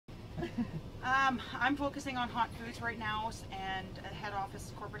I'm focusing on hot foods right now, and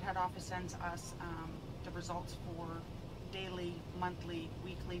corporate head office sends us the results for daily, monthly,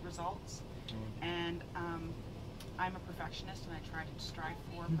 weekly results. And I'm a perfectionist, and I try to strive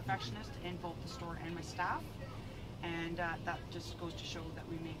for perfectionist in both the store and my staff. And that just goes to show that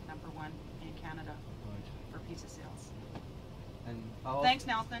we make #1 in Canada for pizza sales. And thanks,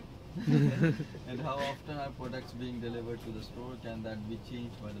 Nelson. And how often are products being delivered to the store? Can that be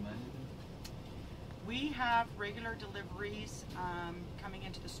changed by the manager? We have regular deliveries coming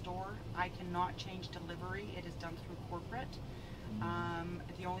into the store. I cannot change delivery. It is done through corporate.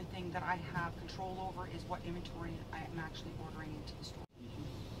 The only thing that I have control over is what inventory I am actually ordering into the store.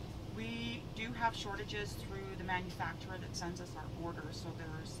 We do have shortages through the manufacturer that sends us our orders, so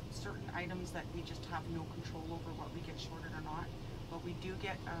there's certain items that we just have no control over what we get shorted or not. But we do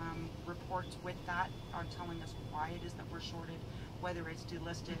get reports with that telling us why it is that we're shorted, whether it's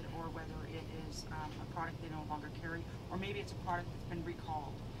delisted or whether it is a product they no longer carry, or maybe it's a product that's been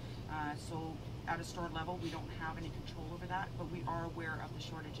recalled. So at a store level, we don't have any control over that, but we are aware of the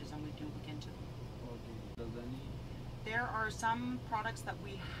shortages and we do look into them. There are some products that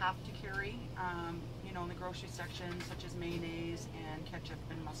we have to carry, you know, in the grocery section, such as mayonnaise and ketchup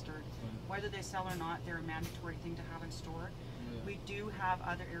and mustard. Whether they sell or not, they're a mandatory thing to have in store. We do have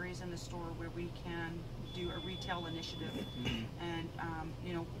other areas in the store where we can do a retail initiative. And,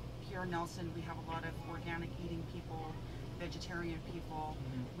 you know, here in Nelson, we have a lot of organic eating people, vegetarian people.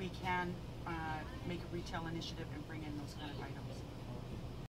 We can make a retail initiative and bring in those kind of items.